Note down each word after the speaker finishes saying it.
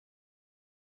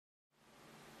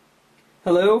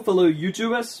Hello fellow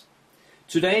YouTubers.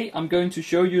 Today I'm going to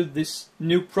show you this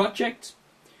new project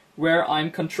where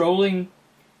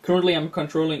currently I'm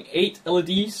controlling 8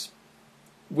 LEDs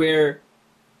where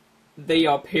they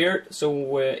are paired,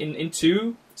 so in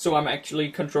two, so I'm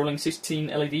actually controlling 16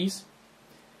 LEDs.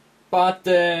 But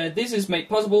this is made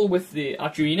possible with the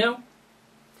Arduino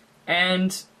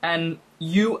and an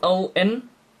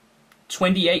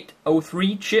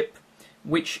ULN2803 chip,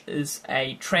 which is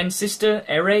a transistor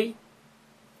array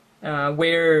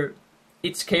where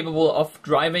it's capable of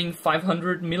driving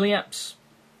 500 milliamps.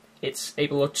 It's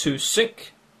able to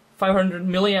sync 500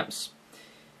 milliamps.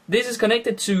 This is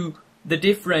connected to the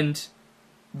different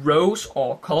rows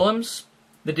or columns,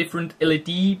 the different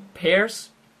LED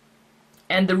pairs,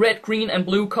 and the red, green and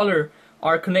blue color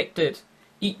are connected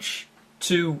each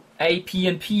to a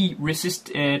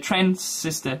PNP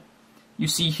transistor you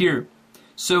see here.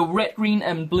 So red, green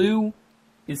and blue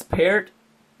is paired,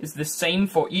 is the same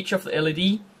for each of the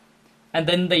LED, and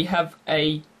then they have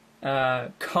a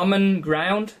common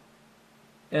ground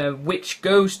which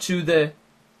goes to the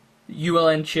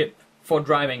ULN chip for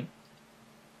driving.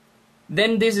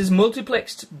 Then this is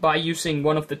multiplexed by using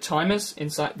one of the timers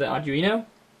inside the Arduino,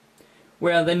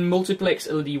 where I then multiplex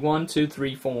LED 1, 2,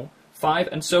 3, 4, 5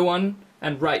 and so on,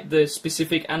 and write the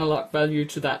specific analog value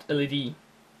to that LED.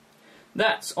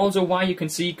 That's also why you can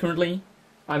see currently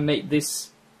I made this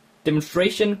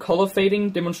demonstration, color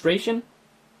fading demonstration,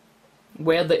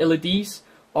 where the LEDs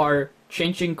are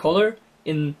changing color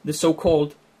in the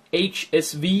so-called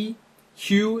HSV,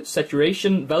 hue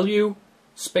saturation value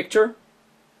spectre.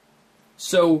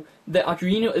 So the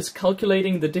Arduino is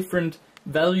calculating the different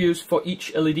values for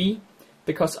each LED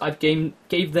because I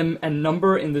gave them a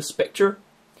number in the spectre.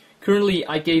 Currently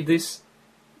I gave this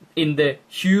in the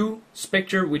hue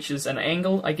spectre, which is an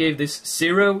angle. I gave this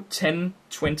 0, 10,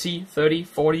 20, 30,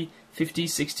 40, 50,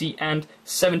 60 and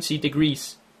 70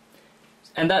 degrees.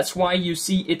 And that's why you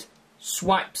see it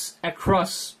swipes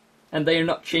across and they are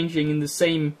not changing in the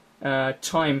same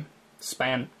time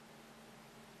span.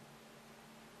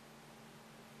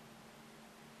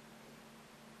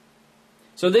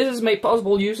 So this is made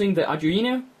possible using the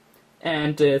Arduino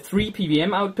and 3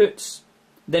 PWM outputs,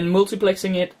 then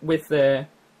multiplexing it with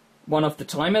one of the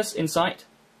timers inside,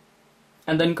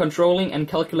 and then controlling and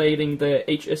calculating the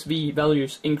HSV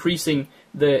values, increasing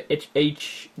the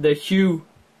hue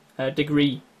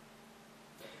degree.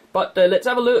 But let's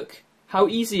have a look how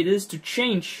easy it is to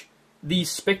change these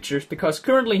specters, because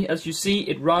currently, as you see,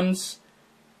 it runs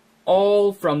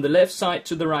all from the left side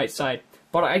to the right side,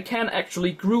 but I can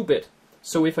actually group it.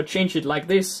 So if I change it like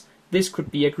this, this could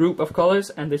be a group of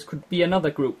colors and this could be another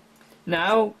group.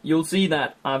 Now you'll see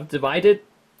that I've divided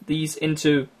these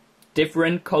into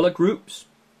different color groups.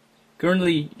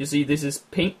 Currently you see this is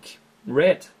pink,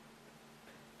 red,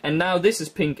 and now this is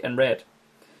pink and red.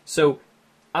 So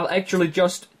I've actually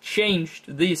just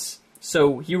changed this.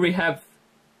 So here we have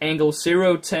angle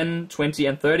 0, 10, 20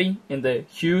 and 30 in the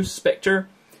hue spectre,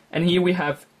 and here we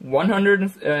have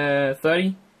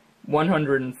 130,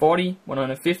 140,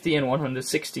 150 and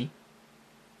 160.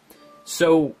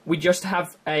 So we just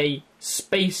have a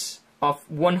space of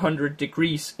 100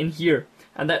 degrees in here,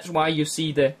 and that's why you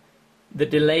see the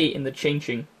delay in the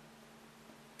changing.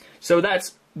 So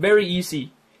that's very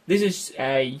easy. This is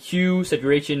a hue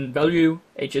saturation value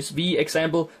HSV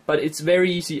example, but it's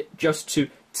very easy just to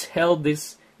tell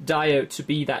this diode to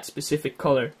be that specific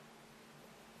color.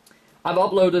 I've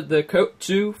uploaded the code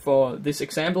too for this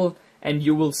example, and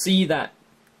you will see that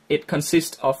it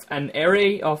consists of an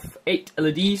array of 8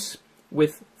 LEDs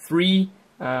with 3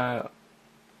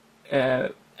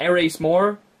 arrays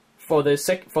more for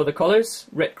the colors,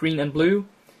 red, green and blue,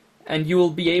 and you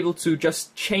will be able to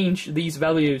just change these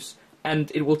values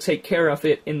and it will take care of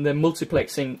it in the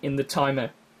multiplexing in the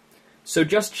timer. So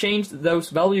just change those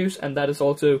values, and that is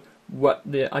also what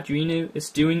the Arduino is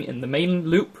doing in the main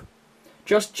loop.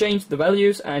 Just change the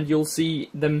values and you'll see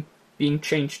them being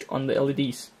changed on the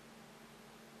LEDs.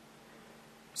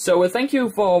 So thank you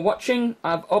for watching.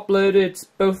 I've uploaded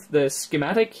both the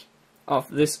schematic of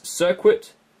this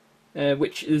circuit,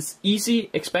 which is easy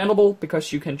expandable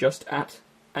because you can just add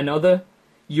another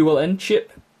ULN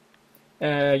chip.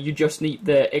 You just need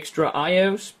the extra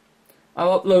IOs. I've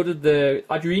uploaded the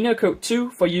Arduino code too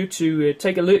for you to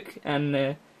take a look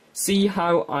and see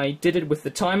how I did it with the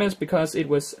timers, because it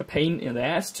was a pain in the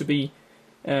ass to be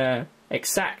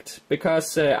exact,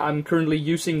 because I'm currently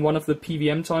using one of the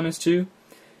PWM timers too,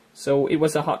 so it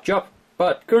was a hot job,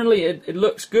 but currently it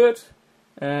looks good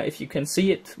if you can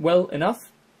see it well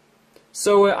enough.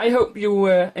 So I hope you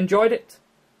enjoyed it,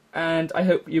 and I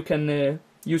hope you can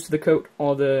use the code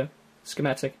or the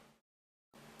schematic.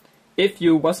 If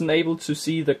you wasn't able to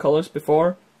see the colors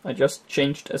before, I just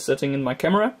changed a setting in my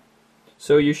camera.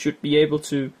 So you should be able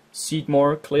to see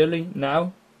more clearly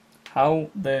now how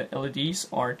the LEDs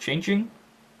are changing.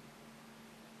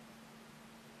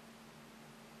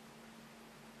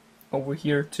 Over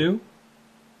here too.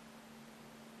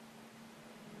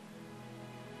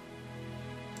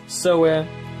 So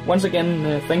once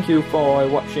again, thank you for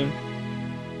watching.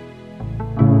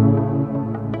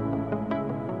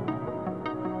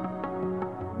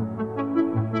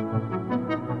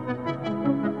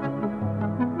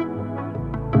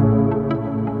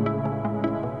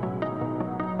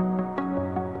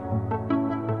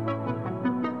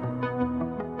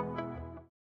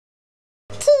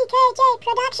 TKJ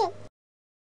Production.